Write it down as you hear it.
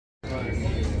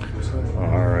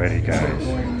Alrighty, guys.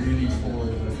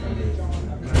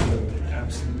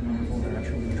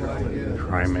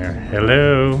 Primare.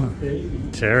 Hello,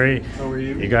 Terry. How are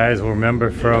you? You guys will remember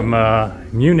from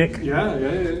Munich. Yeah.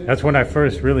 That's when I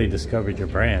first really discovered your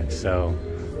brand. So,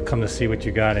 come to see what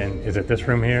you got in. Is it this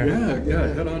room here? Yeah.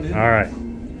 Head on in. All right.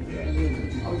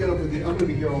 I'll get up with you. I'm going to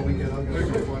be here all weekend. I'll get up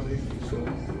with one day.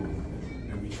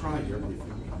 And we tried everything,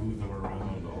 move them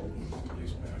around, all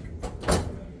these back and forth.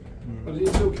 But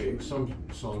it's okay. Some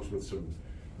songs with some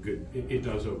good, it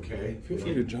does okay. Feel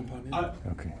free to jump on in.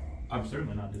 Okay. I'm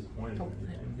certainly not disappointed.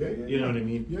 Yeah. You know what I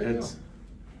mean? Yeah. It's,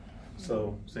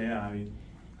 so yeah, I mean,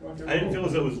 I didn't feel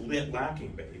as though it was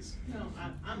lacking bass. No,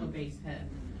 I'm a bass head.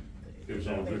 It was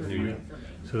all good for you.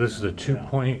 So this is a 2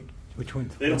 point. Which one?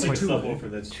 They don't make subwoofer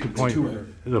that's 2 point.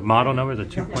 The model number is a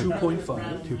 2.5.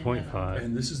 2.5. 2.5.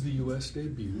 And this is the U.S.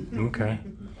 debut. Okay.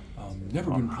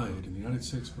 Never been played in the United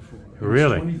States before.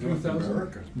 Really?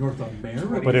 23,000. North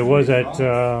America. But it was at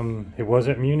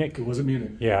Munich. It was at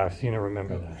Munich. Yeah, I've seen. I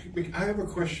remember that. I have a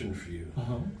question for you.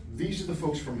 These are the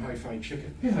folks from Hi-Fi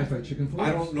Chicken. Hey, Hi-Fi Chicken folks.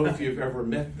 I don't know if you've ever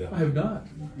met them. I have not.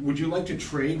 Would you like to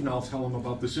trade and I'll tell them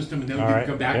about the system and then we All can right,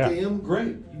 come back yeah. to him?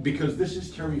 Great. Because this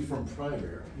is Terry from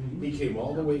Primare. He came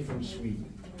all the way from Sweden.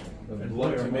 I'd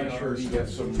love to make sure he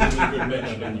gets some really good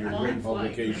mention in your great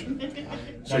publication.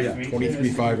 So yeah,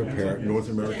 23.5 a pair, North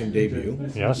American debut.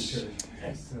 Yes.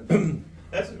 That's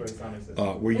a great sounding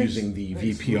system. We're using the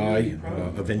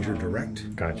VPI Avenger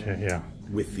Direct Gotcha. Yeah.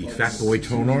 with the Fat Boy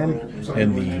tone arm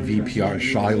and the VPI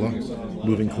Shyla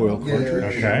moving coil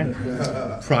cartridge. Okay.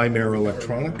 Primare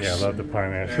Electronics. Yeah, I love the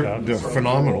Primare stuff. They're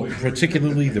phenomenal,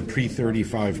 particularly the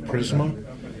Pre-35 Prisma.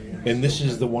 And this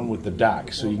is the one with the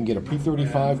DAC. So you can get a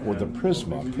Pre-35 or the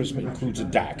Prisma. Prisma includes a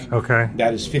DAC. Okay.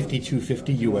 That is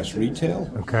 $52.50 US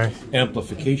retail. Okay.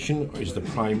 Amplification is the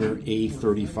Primare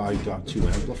A35.2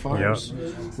 amplifiers.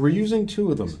 Yep. We're using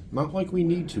 2 of them. Not like we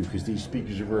need to because these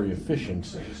speakers are very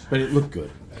efficient, but it looked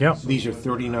good. Yep. These are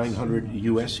 $3,900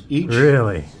 US each.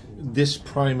 Really? This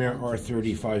Primare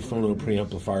R35 phono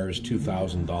preamplifier is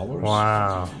 $2,000.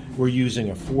 Wow. We're using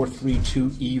a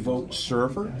 432 eVote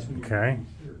server. Okay.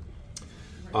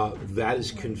 That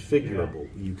is configurable.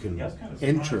 You can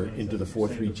enter into the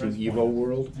 432 Evo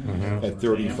world at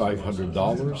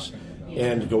 $3,500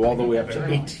 and go all the way up to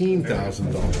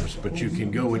 $18,000, but you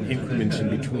can go in increments in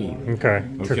between. Okay.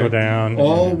 Trickle down.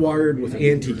 All wired with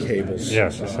AntiCables.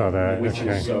 Yes, I saw that. Which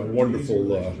Okay. is a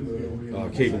wonderful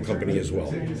cable company as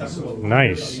well.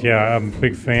 Nice. Yeah, I'm a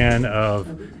big fan of,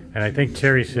 and I think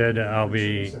Terry said I'll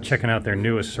be checking out their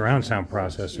newest surround sound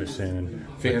processor soon.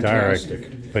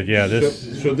 Fantastic. But yeah,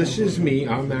 this. So this is me.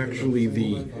 I'm actually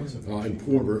the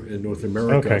importer in North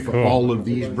America Okay, for cool. all of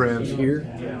these brands here.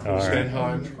 All right.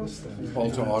 Stenheim,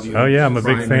 Alta Audio. Oh yeah, I'm a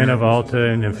big fan Primare. of Alta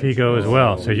and Figo as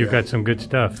well. So you've got some good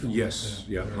stuff. Yes,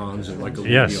 yeah, Hans and like a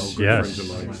Yes, good yes.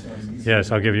 friends of mine.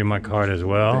 Yes, I'll give you my card as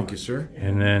well. Thank you, sir.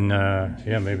 And then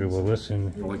yeah, maybe we'll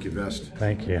listen. I like your vest.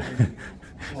 Thank you.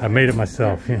 I made it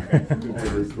myself.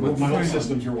 Well, my own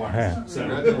systems are wired.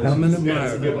 I'm in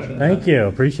the Thank you.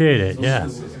 Appreciate it. Yeah.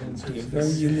 Very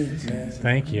unique, man.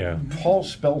 Thank you. Paul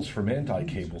Spells from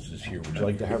AntiCables is here. Would you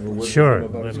like to have a word Sure. with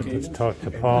him about his Let's cables? talk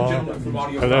to Paul.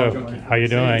 Hello. How you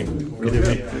doing? Good to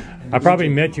meet. I probably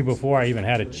met you before I even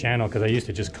had a channel because I used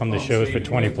to just come to shows for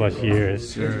 20 plus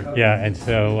years. Sure. Yeah, and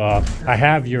so I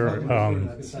have your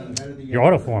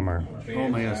autoformer. Oh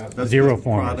my gosh, that's Zero the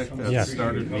former. product that Yes.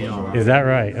 started me off. Is that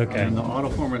right? Okay. And the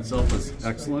autoformer itself is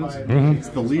excellent. It's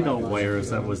the lead-out wires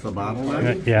that was the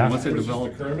bottleneck. Yeah. And once they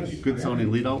developed good sounding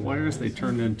lead-out wires, they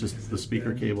turned into the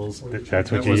speaker cables.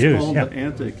 That's what that you was use, called yeah. the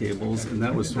AntiCables, and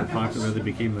that was so popular they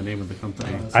became the name of the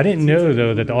company. I didn't know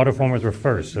though that the autoformers were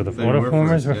first. So the They were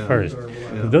autoformers first, were yeah. first.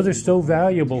 Yeah. Those are so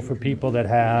valuable for people that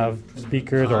have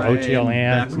speakers or OTL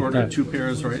amps. Back ordered 2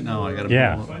 pairs right now. I got to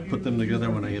Yeah. put them together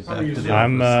when I get back to the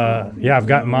I'm office. yeah, I've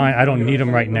got mine. I don't need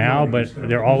them right now, but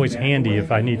they're always handy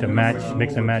if I need to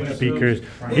mix and match speakers.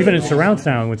 Even in surround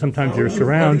sound, when sometimes your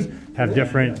surrounds have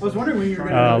different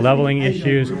leveling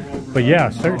issues. But yeah,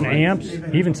 certain amps,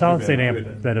 even solid state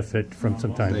amp, benefit from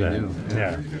sometimes They that. do,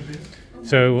 Yeah.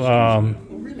 So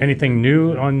anything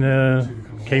new on the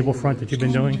cable front that you've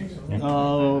been doing?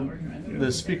 Yeah. The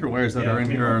speaker wires that are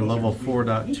in here are level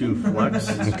 4.2 flex.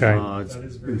 Okay.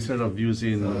 Instead of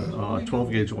using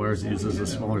 12 gauge wires, it uses a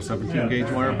smaller 17 gauge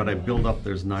wire, but I build up,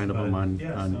 there's 9 of them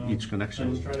on each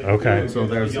connection. Okay. So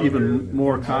there's even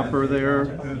more copper there.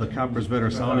 The copper's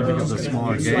better sounding because it's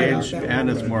smaller gauge, and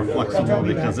it's more flexible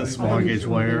because it's smaller gauge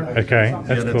wire. Okay,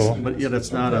 that's Yet cool. But yet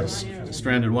it's not a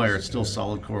stranded wire. It's still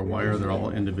solid core wire. They're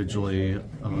all individually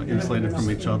insulated from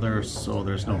each other, so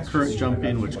there's no current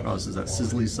jumping, which causes that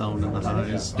sizzly sound in the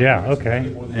highs. Yeah,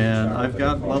 okay. And I've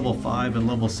got level 5 and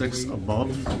level 6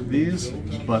 above these,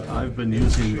 but I've been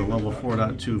using the level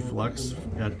 4.2 flex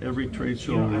at every trade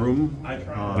show room,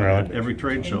 at every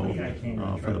trade show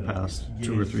for the past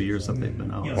 2 or 3 years that they've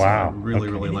been out. Wow. So I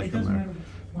really like them there.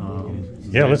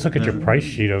 Yeah, let's look at your price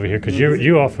sheet over here, because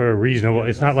you offer a reasonable,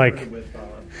 it's not like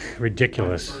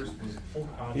ridiculous.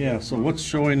 Yeah, so what's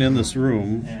showing in this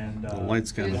room, the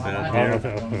light's kind of bad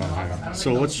here.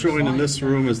 So what's showing in this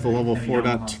room is the level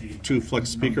 4.2 flex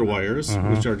speaker wires,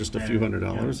 which are just a few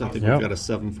 $100s. I think we've got a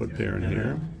 7-foot pair in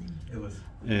here.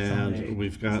 And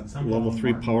we've got level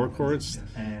 3 power cords.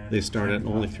 They start at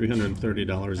only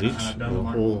 $330 each. The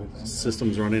whole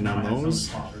system's running on those.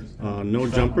 No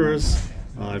jumpers.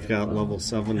 I've got level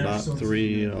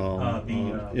 7.3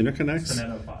 interconnects,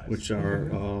 which are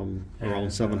around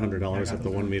 $700 at the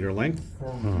 1 meter length.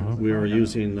 We are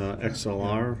using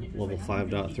XLR level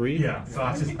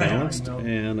 5.3 balanced,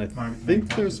 and I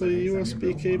think there's a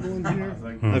USB cable in here.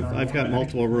 I've got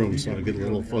multiple rooms, so I get a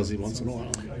little fuzzy once in a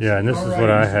while. Yeah, and this is what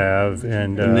I have.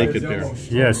 And naked pair.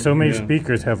 Yeah, so many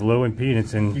speakers have low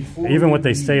impedance, and even what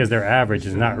they say is their average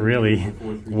is not really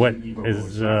what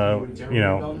is,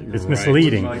 it's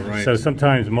misleading. Right. So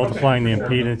sometimes multiplying the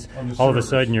impedance, all of a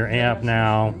sudden your amp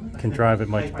now can drive it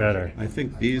much better. I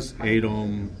think these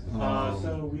 8-ohm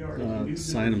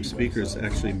Stenheim speakers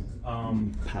actually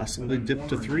possibly dip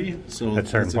to 3. So At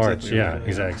certain parts, exactly yeah, right.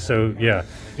 exactly. So yeah,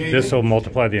 this will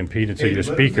multiply the impedance of your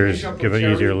speakers, give an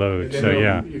easier load. So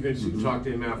yeah. You can talk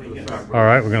to him after the fact. All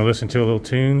right, we're going to listen to a little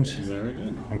tunes. Very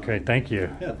good. Okay, thank you.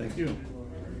 Yeah, thank you.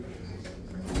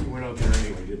 We went out there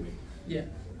anyway, didn't we? Yeah.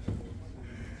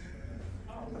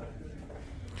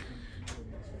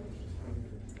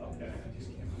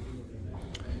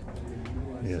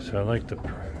 Yes, I like the.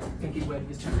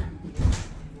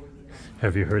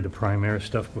 Have you heard the Primare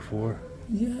stuff before?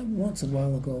 Yeah, once a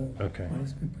while ago. Okay. But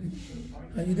it's been pretty.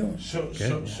 How you doing?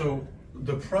 So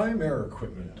the Primare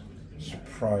equipment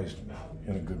surprised me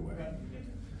in a good way.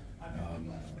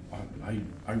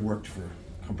 I worked for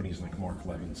companies like Mark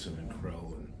Levinson and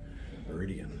Krell and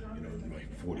Meridian, in my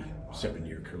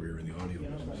 47-year career in the audio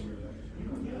business.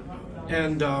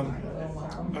 And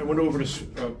I went over to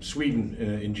Sweden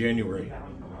in January,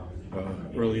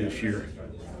 early this year,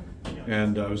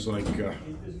 and I was like,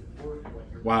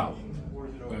 wow.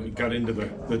 I got into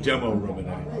the demo room,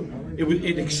 and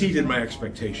it exceeded my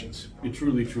expectations. It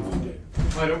truly did. All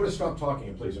right, I'm going to stop talking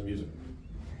and play some music.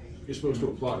 You're supposed to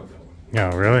applaud it,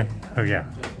 Oh, really? Oh, yeah.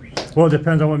 Well, it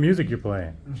depends on what music you're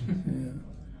playing.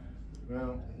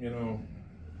 Well,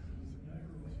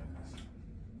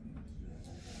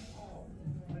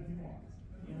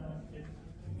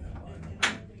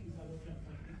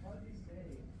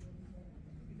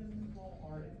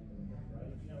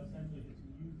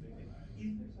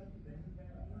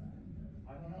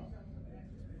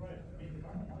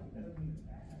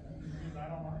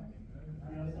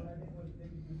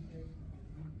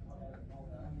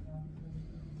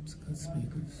 It's good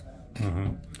speakers.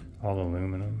 All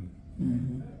aluminum.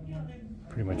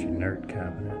 Pretty much inert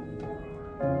cabinet.